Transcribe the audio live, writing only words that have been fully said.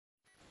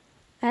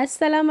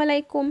Assalamu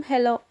alaikum,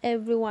 hello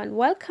everyone,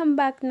 welcome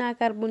back na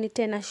karibuni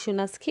tena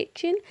Shuna's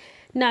Kitchen.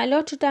 Na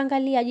leo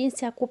tutaangalia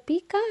jinsi ya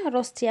kupika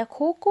rosti ya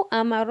kuku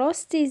ama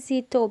rosti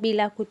zito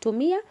bila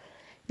kutumia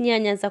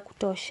nyanya za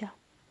kutosha.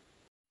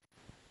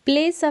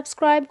 Please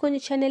subscribe kwenye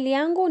channel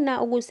yangu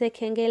na uguse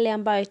kengele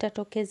ambayo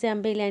itatokezea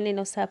mbele ya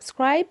neno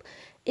subscribe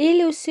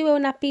ili usiwe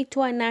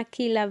unapitwa na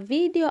kila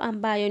video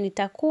ambayo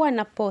nitakuwa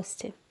na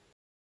poste.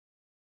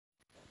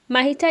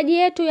 Mahitaji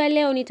yetu ya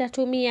leo,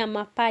 nitatumia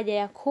mapaja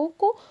ya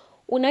kuku.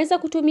 Unaweza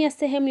kutumia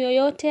sehemu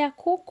yoyote ya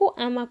kuku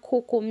ama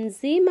kuku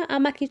mzima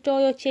ama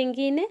kitoweo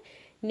chengine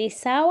ni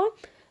sawa.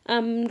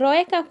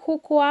 Roweka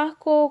kuku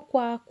wako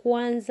kwa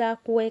kuanza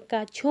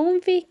kuweka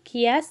chumvi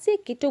kiasi,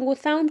 kitunguu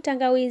saumu,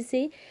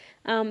 tangawizi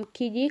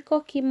kijiko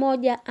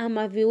kimoja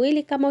ama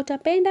viwili kama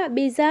utapenda,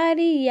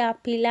 bizari ya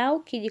pilau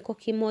kijiko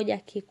kimoja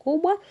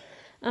kikubwa,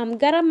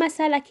 garam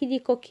masala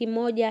kijiko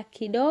kimoja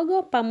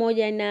kidogo,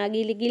 pamoja na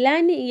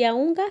giligilani ya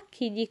unga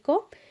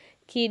kijiko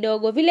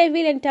kidogo. Vile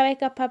vile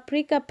nitaweka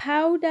paprika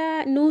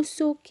powder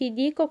nusu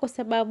kijiko kwa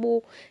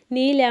sababu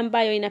ni ile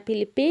ambayo ina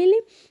pilipili.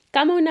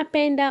 Kama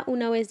unapenda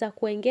unaweza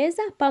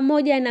kuongeza,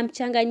 pamoja na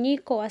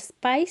mchanganyiko wa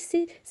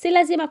spice. Si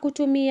lazima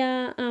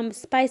kutumia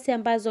spice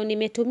ambazo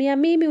nimetumia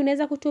mimi,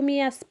 unaweza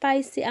kutumia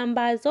spice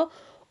ambazo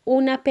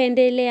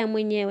unapendelea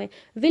mwenyewe.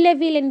 Vile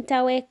vile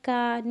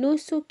nitaweka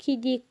nusu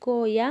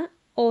kijiko ya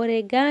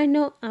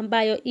oregano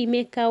ambayo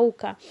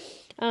imekauka.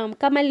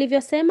 Kama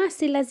nilivyosema,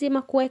 si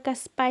lazima kuweka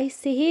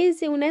spice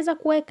hizi, unaweza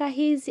kuweka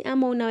hizi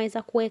ama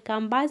unaweza kuweka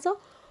ambazo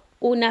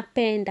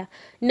unapenda.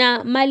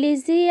 Na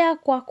malizia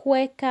kwa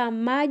kuweka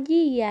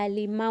maji ya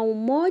limau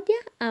moja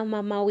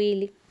ama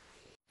mawili.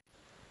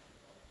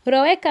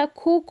 Roweka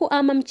kuku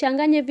ama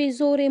mchanganye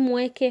vizuri,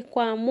 muweke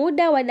kwa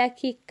muda wa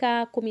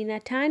dakika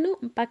 15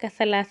 mpaka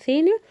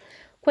 30.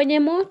 Kwenye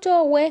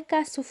moto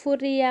weka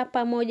sufuria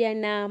pamoja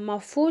na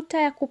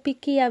mafuta ya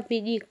kupikia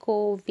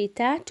vijiko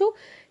vitatu.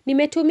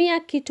 Nimetumia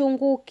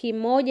kitunguu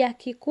kimoja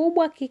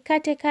kikubwa,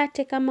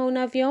 kikate kama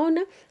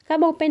unavyoona.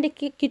 Kama upendi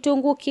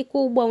kitunguu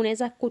kikubwa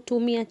unaweza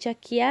kutumia cha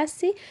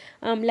kiasi,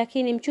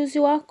 lakini mchuzi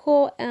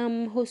wako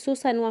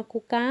hususan wa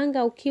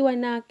kukaanga ukiwa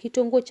na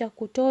kitunguu cha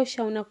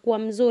kutosha unakuwa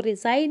mzuri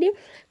zaidi.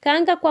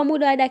 Kaanga kwa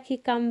muda wa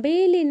dakika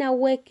 2 na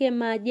uweke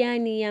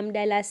majani ya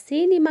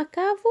mdalasini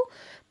makavu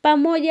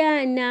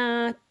pamoja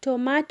na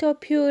tomato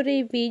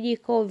puree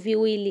vijiko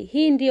viwili.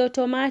 Hii ndiyo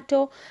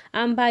tomato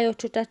ambayo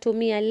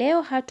tutatumia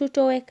leo,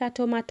 hatutoweka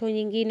tomato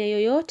nyingine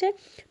yoyote.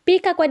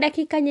 Pika kwa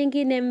dakika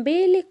nyingine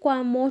 2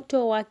 kwa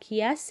moto wa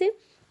kiasi.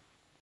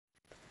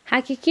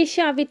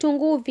 Hakikisha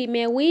vitunguu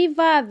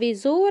vimeiva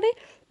vizuri.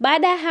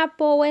 Baada ya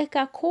hapo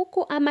weka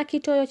kuku ama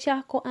kitoweo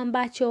chako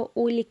ambacho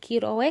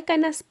ulikiroweka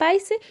na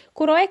spice.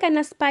 Kuroweka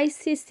na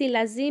spice si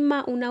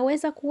lazima,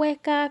 unaweza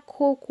kuweka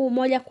kuku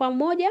moja kwa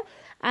moja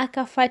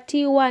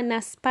akafatiwa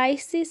na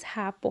spices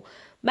hapo.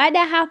 Baada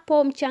ya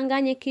hapo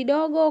mchanganye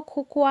kidogo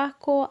kuku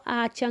wako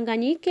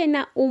achanganyike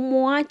na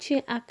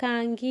umuache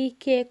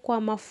akaangike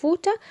kwa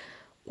mafuta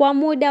kwa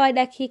muda wa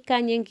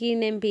dakika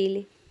nyingine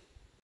 2.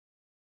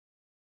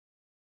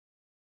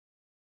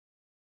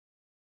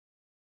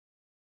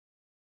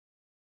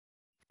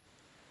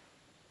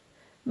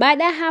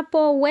 Baada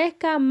hapo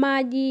weka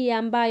maji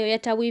ambayo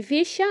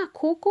yatawivisha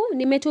kuku.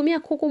 Nimetumia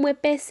kuku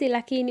mwepesi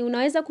lakini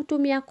unaweza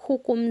kutumia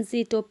kuku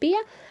mzito pia.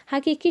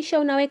 Hakikisha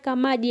unaweka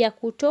maji ya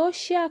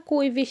kutosha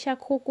kuivisha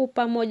kuku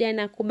pamoja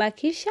na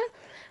kubakisha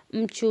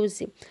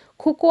mchuzi.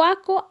 Kuku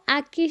wako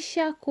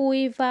akisha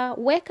kuiva,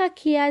 weka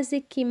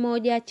kiazi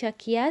kimoja cha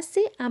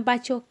kiasi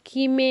ambacho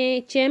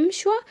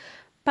kimechemshwa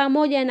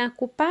pamoja na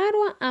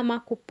kuparwa ama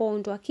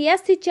kupondwa.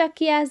 Kiasi cha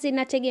kiazi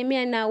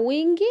nategemea na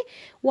wingi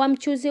wa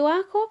mchuzi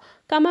wako.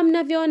 Kama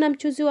mnavyoona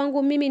mchuzi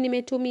wangu mimi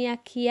nimetumia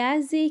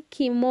kiazi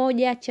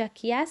kimoja cha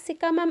kiasi.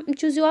 Kama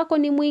mchuzi wako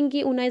ni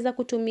mwingi unaweza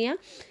kutumia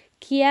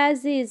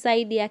kiazi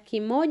zaidi ya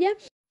kimoja.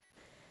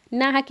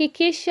 Na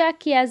hakikisha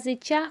kiazi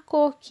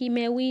chako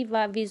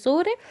kimeiva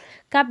vizuri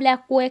kabla ya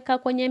kuweka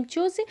kwenye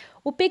mchuzi.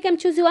 Upike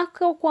mchuzi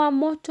wako kwa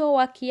moto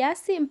wa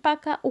kiasi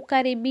mpaka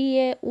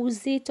ukaribie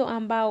uzito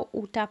ambao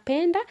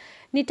utapenda.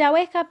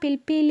 Nitaweka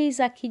pilipili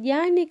za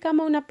kijani,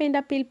 kama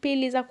unapenda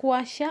pilipili za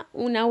kuwasha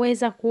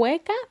unaweza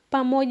kuweka,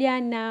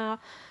 pamoja na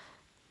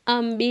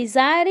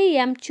bizari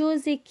ya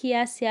mchuzi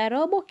kiasi ya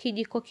robo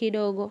kijiko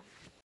kidogo.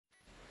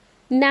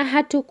 Na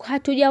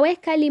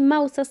hatujaweka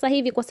limau sasa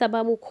hivi kwa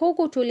sababu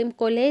kuku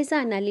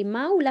tulimkoleza na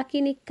limau,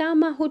 lakini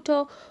kama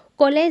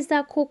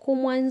hutokoleza kuku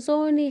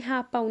mwanzoni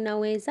hapa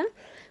unaweza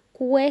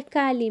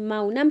kuweka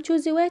limau. Na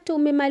mchuzi wetu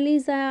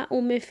umemaliza,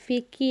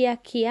 umefikia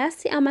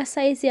kiasi ama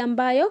saizi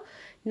ambayo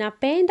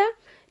napenda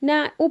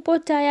na upo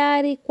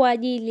tayari kwa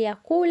ajili ya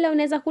kula.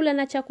 Unaweza kula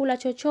na chakula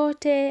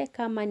chochote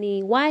kama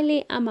ni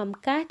wali ama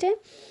mkate.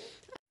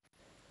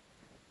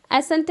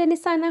 Asanteni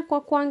sana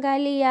kwa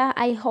kuangalia.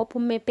 I hope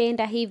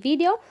mmependa hii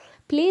video.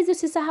 Please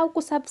usisahau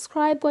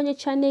kusubscribe kwenye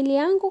channel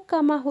yangu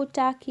kama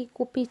hutaki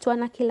kupitwa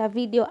na kila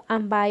video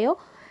ambayo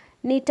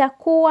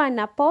nitakuwa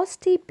na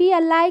posti. Pia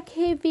like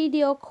hii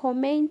video,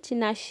 comment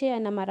na share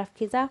na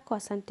marafiki zako.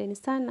 Asanteni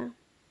sana.